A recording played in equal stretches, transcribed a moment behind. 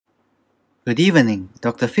Good evening,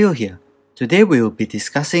 Dr. Phil here. Today we will be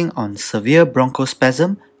discussing on severe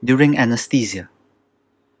bronchospasm during anesthesia.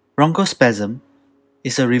 Bronchospasm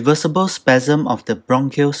is a reversible spasm of the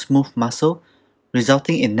bronchial smooth muscle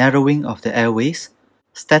resulting in narrowing of the airways.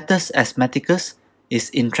 Status asthmaticus is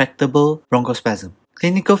intractable bronchospasm.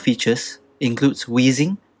 Clinical features includes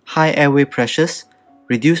wheezing, high airway pressures,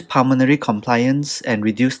 reduced pulmonary compliance and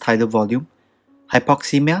reduced tidal volume,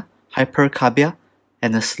 hypoxemia, hypercarbia,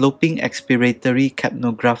 and a sloping expiratory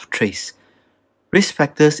capnograph trace. Risk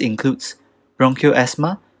factors includes bronchial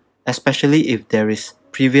asthma, especially if there is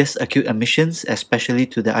previous acute admissions, especially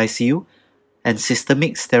to the ICU, and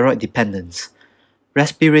systemic steroid dependence.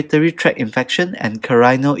 Respiratory tract infection and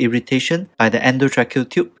carinal irritation by the endotracheal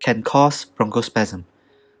tube can cause bronchospasm.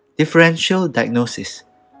 Differential diagnosis: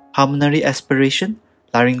 pulmonary aspiration,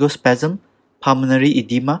 laryngospasm, pulmonary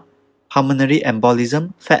edema, pulmonary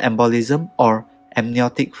embolism, fat embolism, or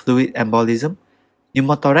amniotic fluid embolism,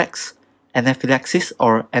 pneumothorax, anaphylaxis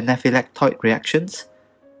or anaphylactoid reactions,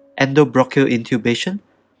 endobronchial intubation,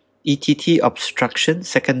 ETT obstruction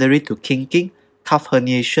secondary to kinking, cuff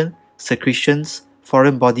herniation, secretions,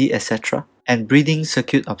 foreign body, etc., and breathing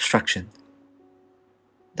circuit obstruction.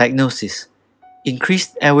 Diagnosis: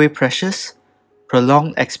 increased airway pressures,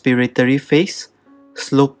 prolonged expiratory phase,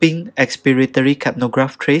 sloping expiratory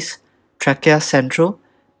capnograph trace, trachea central,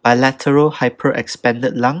 bilateral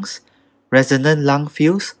hyperexpanded lungs, resonant lung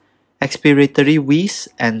fills, expiratory wheeze,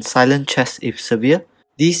 and silent chest if severe.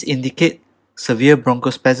 These indicate severe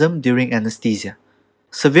bronchospasm during anesthesia.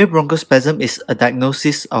 Severe bronchospasm is a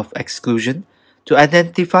diagnosis of exclusion. To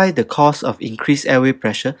identify the cause of increased airway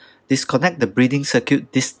pressure, disconnect the breathing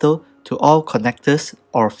circuit distal to all connectors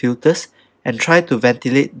or filters and try to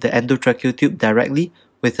ventilate the endotracheal tube directly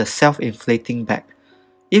with a self-inflating bag.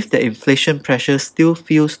 If the inflation pressure still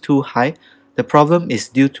feels too high, the problem is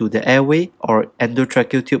due to the airway or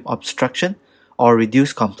endotracheal tube obstruction or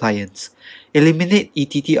reduced compliance. Eliminate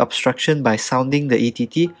ETT obstruction by sounding the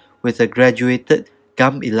ETT with a graduated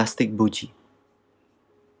gum elastic bougie.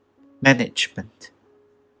 Management: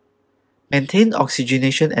 maintain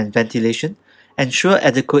oxygenation and ventilation, ensure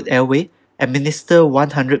adequate airway, administer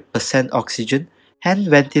 100% oxygen, hand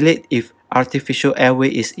ventilate if artificial airway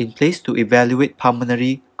is in place to evaluate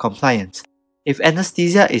pulmonary compliance. If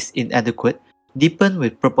anesthesia is inadequate, deepen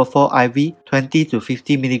with propofol IV 20 to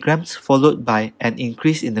 50 mg followed by an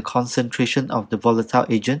increase in the concentration of the volatile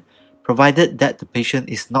agent, provided that the patient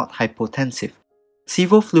is not hypotensive.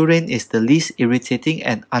 Sevoflurane is the least irritating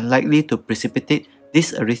and unlikely to precipitate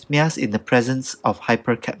these arrhythmias in the presence of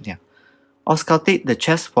hypercapnia. Auscultate the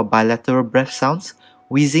chest for bilateral breath sounds.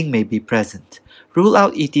 Wheezing may be present. Rule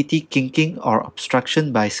out ETT kinking or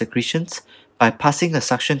obstruction by secretions by passing a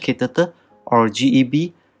suction catheter or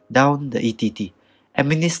GEB down the ETT.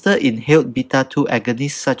 Administer inhaled beta-2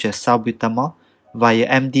 agonists such as salbutamol via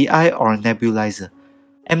MDI or nebulizer.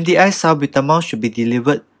 MDI salbutamol should be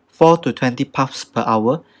delivered 4 to 20 puffs per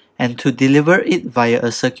hour, and to deliver it via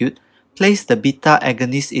a circuit, place the beta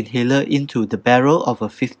agonist inhaler into the barrel of a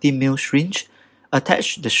 50 ml syringe.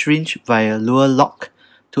 Attach the syringe via Luer lock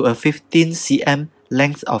to a 15 cm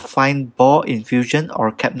length of fine bore infusion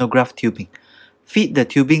or capnograph tubing. Feed the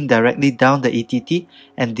tubing directly down the ETT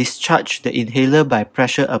and discharge the inhaler by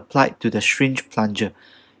pressure applied to the syringe plunger.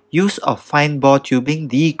 Use of fine bore tubing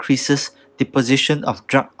decreases deposition of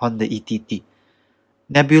drug on the ETT.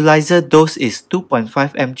 Nebulizer dose is 2.5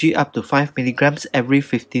 mg up to 5 mg every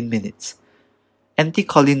 15 minutes.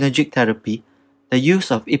 Anticholinergic therapy. The use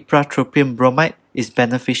of ipratropium bromide is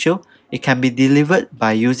beneficial. It can be delivered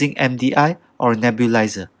by using MDI or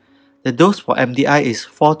nebulizer. The dose for MDI is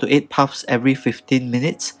 4 to 8 puffs every 15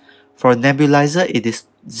 minutes. For nebulizer, it is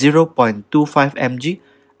 0.25 mg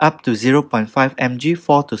up to 0.5 mg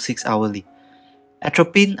 4 to 6 hourly.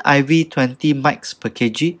 Atropine IV 20 mics per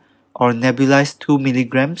kg or nebulized 2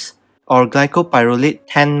 mg or glycopyrrolate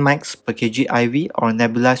 10 mics per kg IV or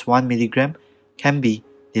nebulized 1 mg can be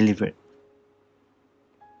delivered.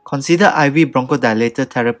 Consider IV bronchodilator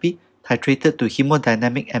therapy titrated to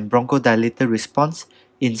hemodynamic and bronchodilator response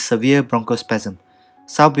in severe bronchospasm.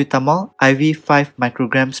 Salbutamol IV 5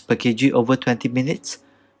 micrograms per kg over 20 minutes,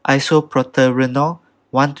 isoproterenol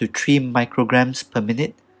 1 to 3 micrograms per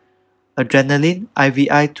minute, adrenaline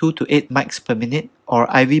IVI 2 to 8 mics per minute or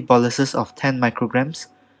IV boluses of 10 micrograms,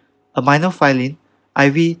 aminophylline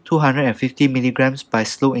IV 250 mg by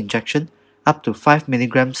slow injection up to 5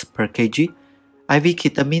 mg per kg, IV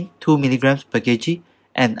ketamine 2 mg per kg,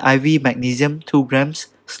 and IV magnesium 2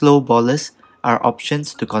 grams slow bolus are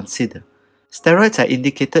options to consider. Steroids are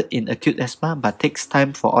indicated in acute asthma but takes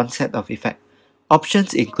time for onset of effect.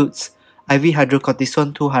 Options includes IV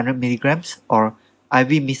hydrocortisone 200 mg or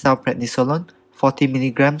IV methylprednisolone 40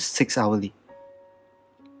 mg 6 hourly.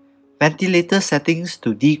 Ventilator settings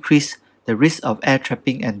to decrease the risk of air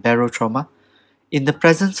trapping and barotrauma. In the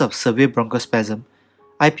presence of severe bronchospasm,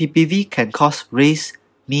 IPPV can cause raised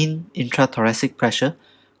mean intrathoracic pressure,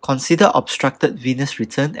 consider obstructed venous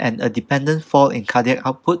return and a dependent fall in cardiac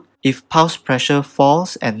output if pulse pressure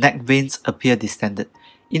falls and neck veins appear distended.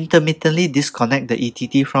 Intermittently disconnect the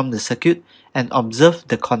ETT from the circuit and observe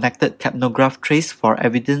the connected capnograph trace for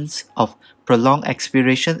evidence of prolonged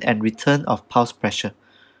expiration and return of pulse pressure.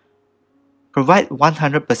 Provide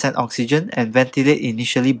 100% oxygen and ventilate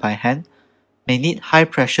initially by hand. May need high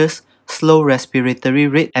pressures, slow respiratory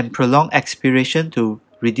rate and prolonged expiration to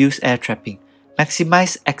reduce air trapping.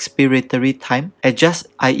 Maximize expiratory time, adjust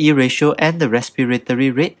IE ratio and the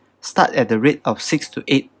respiratory rate, start at the rate of 6 to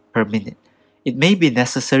 8 per minute. It may be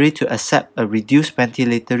necessary to accept a reduced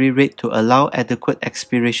ventilatory rate to allow adequate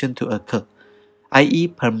expiration to occur, i.e.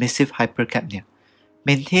 permissive hypercapnia.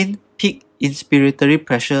 Maintain peak inspiratory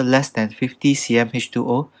pressure less than 50 cm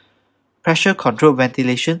H2O. Pressure controlled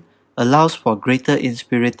ventilation allows for greater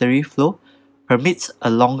inspiratory flow, permits a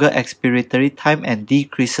longer expiratory time and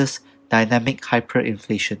decreases dynamic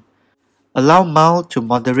hyperinflation. Allow mild to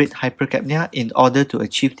moderate hypercapnia in order to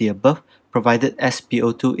achieve the above, provided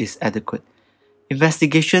SpO2 is adequate.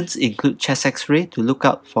 Investigations include chest X-ray to look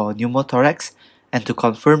out for pneumothorax and to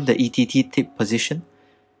confirm the ETT tip position,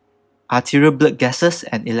 arterial blood gases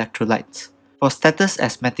and electrolytes. For status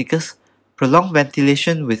asthmaticus, prolonged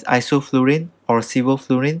ventilation with isoflurane or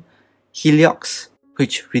sevoflurane, Heliox,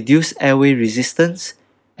 which reduce airway resistance,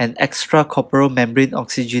 and extracorporeal membrane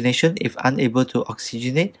oxygenation if unable to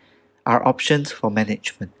oxygenate are options for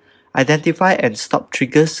management. Identify and stop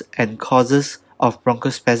triggers and causes of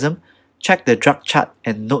bronchospasm. Check the drug chart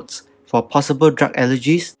and notes for possible drug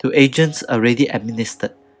allergies to agents already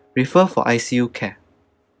administered. Refer for ICU care.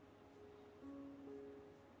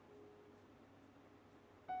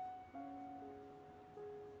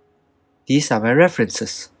 These are my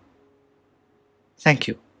references. Thank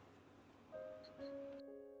you.